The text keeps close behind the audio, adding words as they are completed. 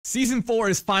Season 4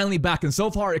 is finally back, and so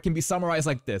far it can be summarized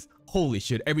like this. Holy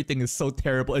shit, everything is so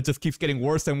terrible. It just keeps getting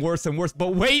worse and worse and worse.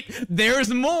 But wait, there's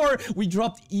more! We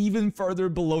dropped even further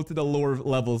below to the lower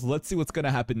levels. Let's see what's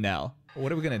gonna happen now.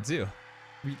 What are we gonna do?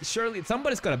 Surely,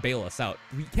 somebody's gotta bail us out.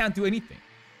 We can't do anything.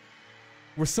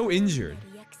 We're so injured.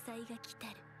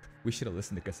 We should have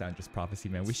listened to Cassandra's prophecy,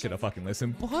 man. We should have fucking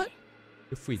listened. But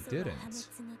if we didn't,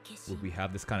 would we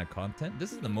have this kind of content?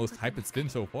 This is the most hype it's been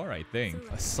so far, I think.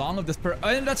 A song of despair.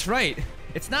 And that's right.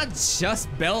 It's not just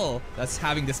Belle that's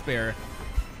having despair.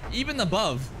 Even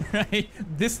above, right?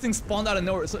 This thing spawned out of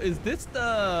nowhere. So is this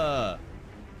the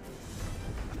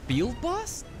field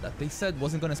boss that they said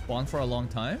wasn't gonna spawn for a long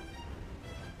time?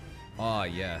 Ah,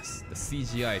 yes. The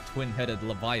CGI twin-headed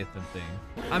Leviathan thing.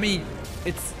 I mean,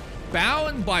 it's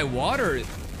bound by water,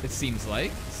 it seems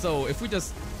like. So if we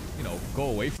just, you know, go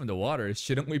away from the water,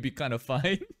 shouldn't we be kind of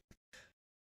fine?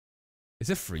 Is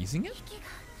it freezing it?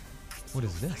 What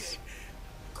is this?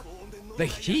 The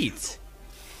heat!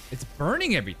 It's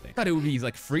burning everything. I thought it would be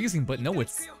like freezing, but no,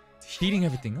 it's heating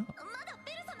everything up.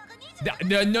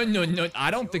 No. I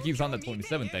don't think he's on the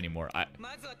 27th anymore.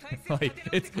 Like,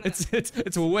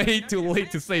 it's way too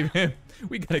late to save him.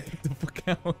 We gotta get the fuck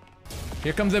out.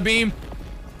 Here comes a beam.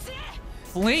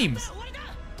 Flames.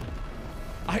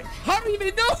 How do you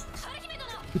even know?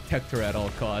 Protect her at all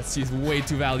costs. She's way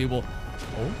too valuable.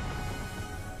 Oh.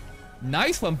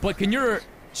 Nice one, but can your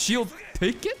shield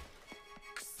take it?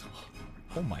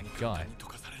 Oh my god.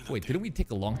 Wait, didn't we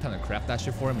take a long time to craft that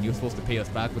shit for him and he was supposed to pay us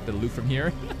back with the loot from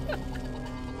here?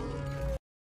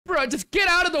 Bro, just get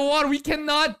out of the water. We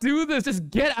cannot do this. Just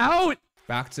get out.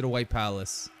 Back to the White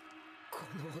Palace.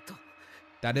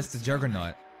 That is the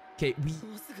Juggernaut. Okay,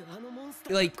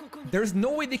 like, there's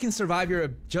no way they can survive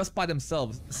here just by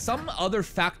themselves. Some other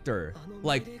factor,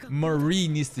 like Marie,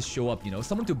 needs to show up, you know?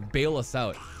 Someone to bail us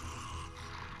out.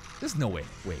 There's no way.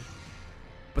 Wait.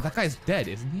 But that guy's dead,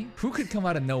 isn't he? Who could come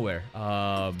out of nowhere?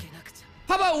 How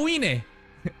about Weenie?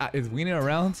 Is Weenie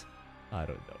around? I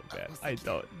don't know, man. I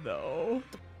don't know.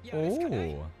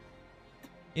 Oh.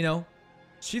 You know,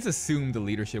 she's assumed the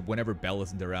leadership whenever Belle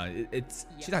isn't around.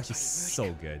 She's actually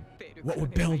so good. What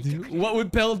would Belle do? What would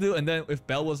Belle do? And then if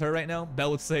Belle was her right now,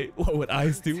 Belle would say, what would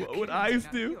Ice do? What would Ice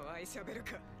do?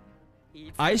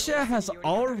 Aisha has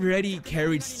already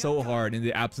carried so hard in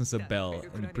the absence of Belle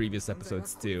in the previous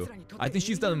episodes too. I think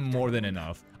she's done more than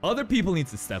enough. Other people need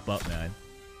to step up, man.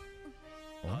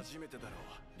 Oh.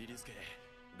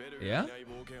 Yeah?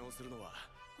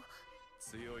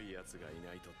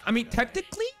 I mean,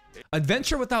 technically,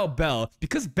 adventure without Belle,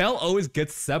 because Belle always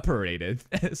gets separated.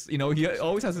 You know, he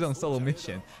always has his own solo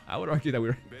mission. I would argue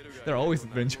that they're always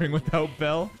adventuring without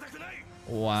Belle.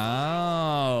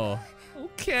 Wow.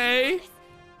 Okay,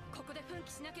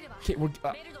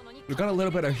 we got a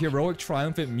little bit of heroic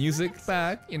triumphant music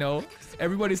back, you know.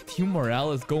 Everybody's team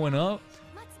morale is going up.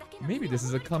 Maybe this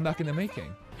is a comeback in the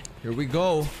making. Here we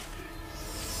go.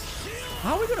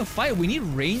 How are we gonna fight? We need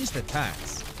ranged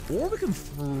attacks. Or we can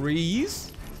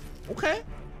freeze. Okay.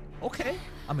 Okay.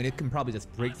 I mean, it can probably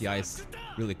just break the ice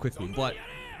really quickly, but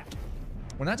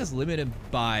we're not just limited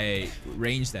by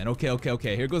range then.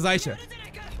 Okay. Here goes Aisha.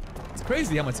 It's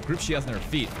crazy how much grip she has on her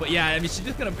feet. But yeah, I mean, it's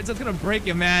just gonna break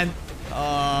it, man.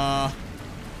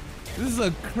 This is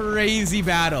a crazy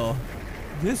battle.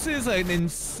 This is an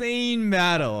insane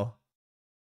battle.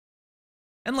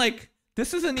 And like,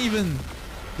 this isn't even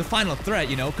the final threat,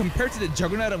 you know? Compared to the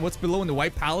Juggernaut and what's below in the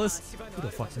White Palace, who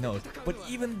the fuck knows? But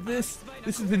even this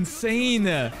is insane.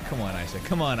 Come on, Aisha.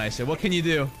 Come on, Aisha. What can you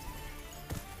do?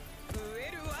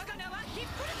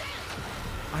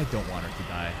 I don't want her to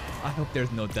die. I hope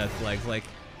there's no death flags. Like,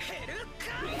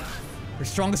 her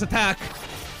strongest attack.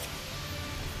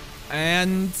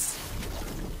 And...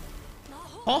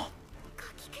 oh!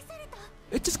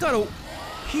 It just got a...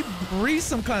 he breathed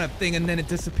some kind of thing and then it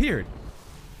disappeared.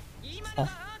 Oh.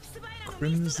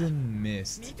 Crimson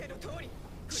Mist.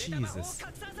 Jesus.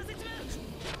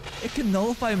 It can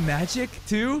nullify magic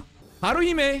too?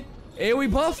 Haruhime!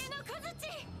 AoE buff?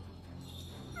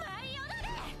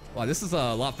 Wow, this is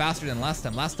a lot faster than last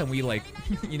time. Last time we like,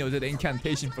 you know, did an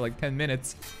incantation for like 10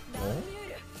 minutes. Oh.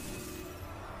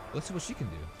 Let's see what she can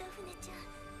do.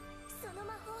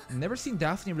 Never seen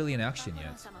Daphne really in action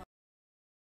yet.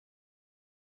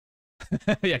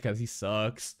 Yeah, cause he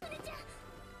sucks.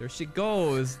 There she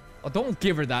goes. Oh, don't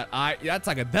give her that eye. That's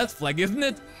like a death flag, isn't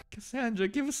it? Cassandra,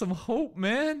 give us some hope,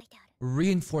 man.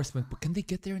 Reinforcement, but can they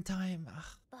get there in time?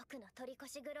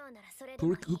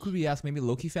 Who could we ask? Maybe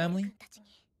Loki family?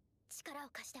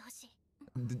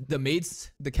 The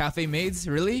maids? The cafe maids?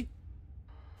 Really?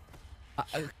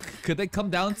 Could they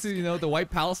come down to, you know, the White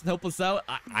Palace and help us out?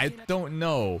 I don't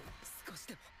know.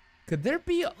 Could there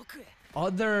be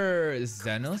other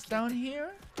Xenos down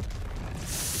here?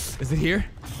 Is it here?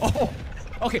 Oh!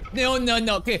 Okay, no.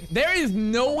 Okay, there is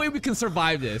no way we can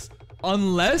survive this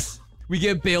unless we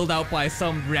get bailed out by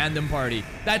some random party.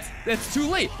 That's too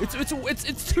late.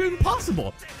 It's too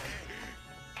impossible.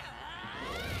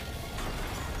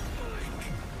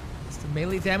 Is the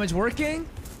melee damage working?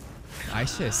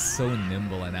 Aisha is so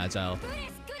nimble and agile.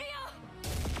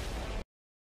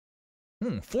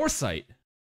 Foresight.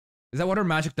 Is that what her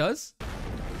magic does?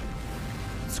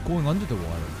 It's going under the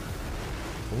water.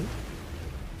 Oh.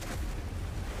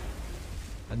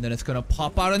 And then it's gonna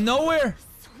pop out of nowhere.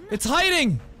 It's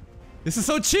hiding. This is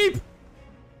so cheap.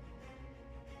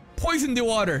 Poison the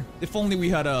water. If only we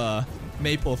had a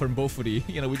Maple from Bofuri.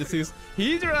 You know, we just use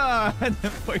Hydra and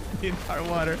then poison the entire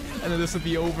water. And then this would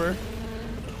be over.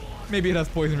 Maybe it has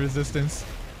poison resistance.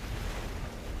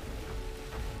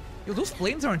 Yo, those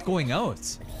flames aren't going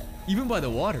out. Even by the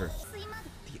water.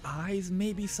 The eyes,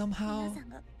 maybe somehow.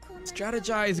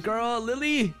 Strategize, girl.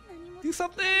 Lily! Do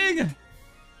something!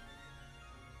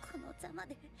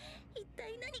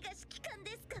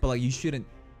 But like, you shouldn't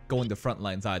go in the front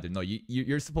lines either. No,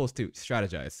 you're supposed to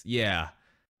strategize. Yeah.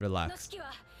 Relax.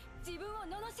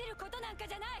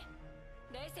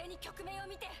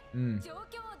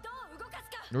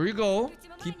 There you go.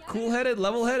 Keep cool-headed,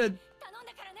 level-headed.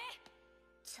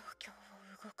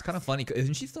 It's kind of funny,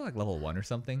 isn't she still like level 1 or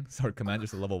something? So her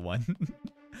commander's a level 1.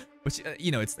 But she,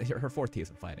 you know, it's her forte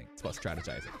isn't fighting. It's about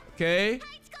strategizing. Okay.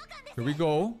 Here we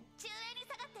go.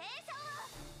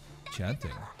 Chanting.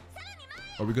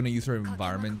 Are we gonna use her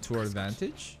environment to our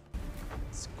advantage?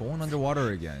 It's going underwater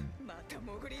again.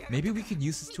 Maybe we could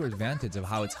use this to our advantage of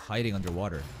how it's hiding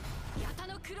underwater.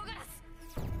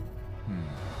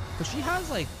 But she has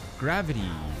like gravity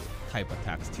type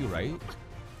attacks too, right?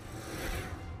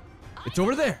 It's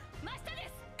over there.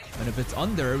 And if it's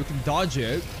under, we can dodge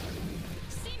it.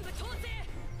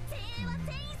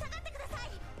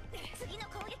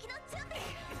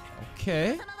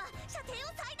 Okay.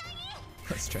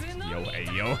 Stretch, yo, hey,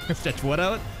 yo. Stretch what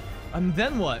out? And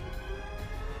then what?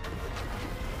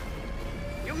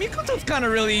 Yo, Mikoto's kind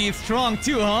of really strong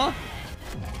too, huh?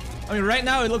 I mean, right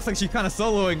now it looks like she's kind of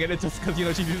soloing it. It's just because, you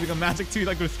know, she's using a magic to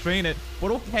like restrain it.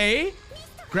 But okay.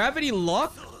 Gravity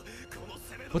lock?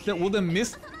 But will the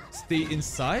mist stay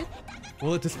inside?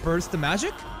 Will it disperse the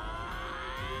magic?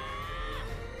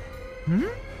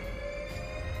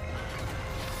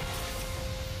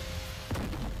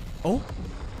 Oh.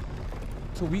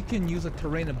 So we can use a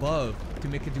terrain above to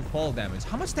make it do fall damage.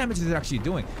 How much damage is it actually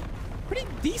doing? Pretty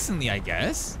decently, I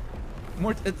guess.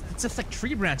 More, it's just like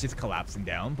tree branches collapsing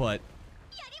down, but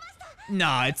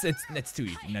nah, it's too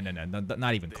easy. No,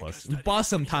 not even close. We bought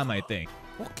some time, I think.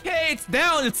 Okay, it's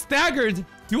down. It's staggered.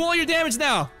 Do all your damage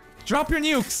now. Drop your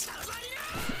nukes.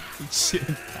 Shit.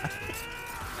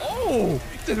 Oh,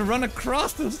 it didn't run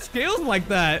across the scales like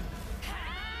that.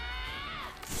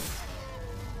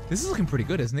 This is looking pretty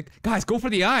good, isn't it? Guys, go for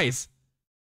the eyes.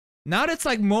 Now that it's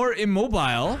like more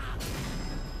immobile.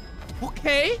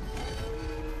 Okay.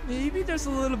 Maybe there's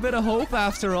a little bit of hope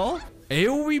after all.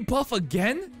 AoE buff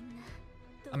again?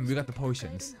 I mean, we got the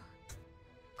potions.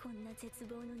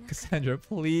 Cassandra,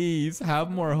 please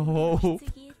have more hope.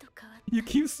 You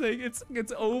keep saying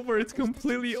it's over. It's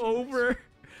completely over.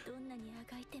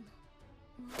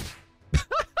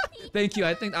 Thank you.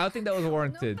 I think that was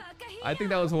warranted. I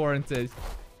think that was warranted.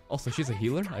 Also, she's a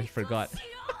healer? I forgot.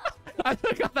 I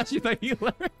forgot that she's a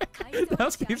healer.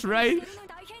 That's right.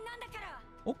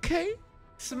 Okay.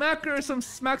 Smack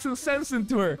some sense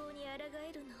into her.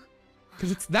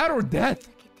 Cause it's that or death.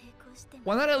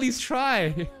 Why not at least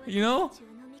try? You know?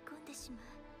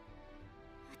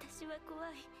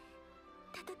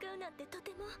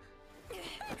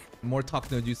 More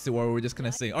talk no jutsu, or we're just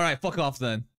gonna sing. Alright, fuck off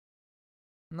then.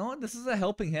 No, this is a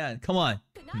helping hand. Come on.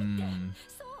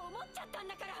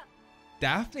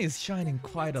 Daphne is shining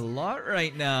quite a lot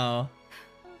right now.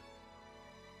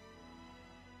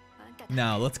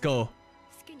 Now, let's go.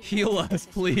 Heal us,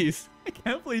 please. I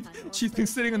can't believe she's been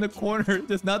sitting in the corner.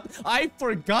 Just not. I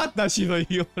forgot that she's a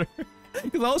healer.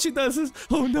 Because all she does is,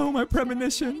 oh no, my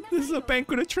premonition. This is a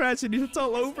banquet of tragedies. It's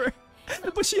all over.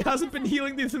 But she hasn't been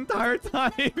healing this entire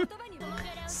time.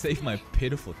 Save my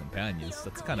pitiful companions.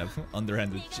 That's kind of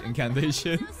underhanded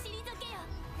incantation.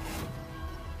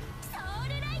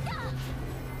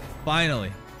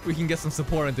 Finally, we can get some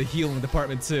support in the healing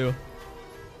department too.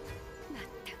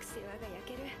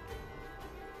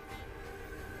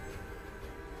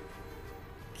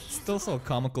 Still so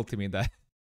comical to me that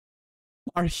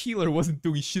our healer wasn't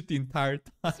doing shit the entire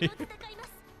time.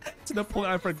 To the point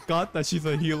I forgot that she's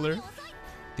a healer.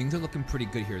 Things are looking pretty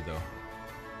good here though.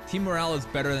 Team morale is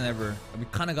better than ever. And we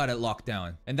kind of got it locked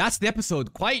down. And that's the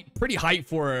episode. Pretty hype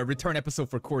for a return episode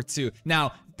for Core 2.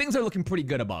 Now, things are looking pretty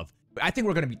good above. I think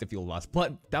we're going to beat the field loss,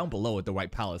 but down below at the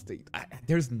White Palace,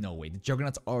 there's no way. The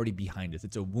Juggernaut's already behind us.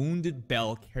 It's a wounded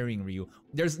Bell carrying Ryu.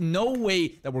 There's no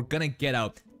way that we're going to get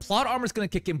out. Plot armor's going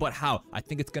to kick in, but how? I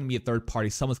think it's going to be a third party.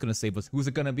 Someone's going to save us. Who's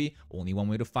it going to be? Only one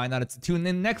way to find out. It's to tune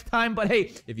in next time. But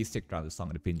hey, if you stick around this long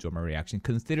and if you enjoy my reaction,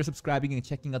 consider subscribing and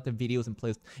checking out the videos and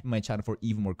playlists in my channel for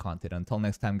even more content. Until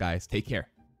next time, guys, take care.